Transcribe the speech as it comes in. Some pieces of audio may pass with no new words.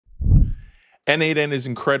N8n is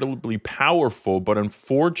incredibly powerful, but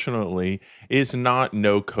unfortunately is not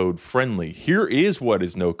no-code friendly. Here is what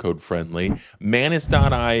is no-code friendly: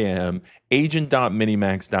 Manus.im,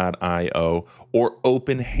 Agent.minimax.io, or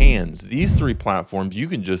OpenHands. These three platforms, you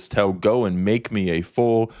can just tell, go and make me a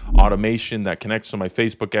full automation that connects to my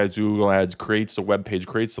Facebook ads, Google ads, creates the web page,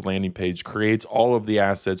 creates the landing page, creates all of the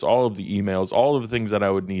assets, all of the emails, all of the things that I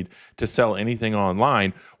would need to sell anything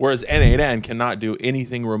online. Whereas N8n cannot do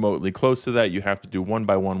anything remotely close to that. You have to do one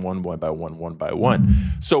by one, one by one, one by one.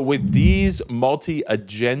 So with these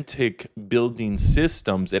multi-agentic building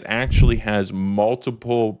systems, it actually has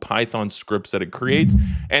multiple Python scripts that it creates.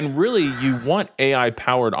 And really, you want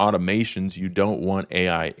AI-powered automations. You don't want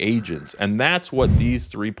AI agents. And that's what these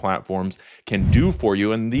three platforms can do for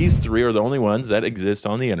you. And these three are the only ones that exist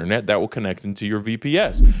on the internet that will connect into your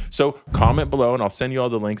VPS. So comment below and I'll send you all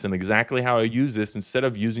the links and exactly how I use this instead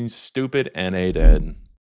of using stupid N8n.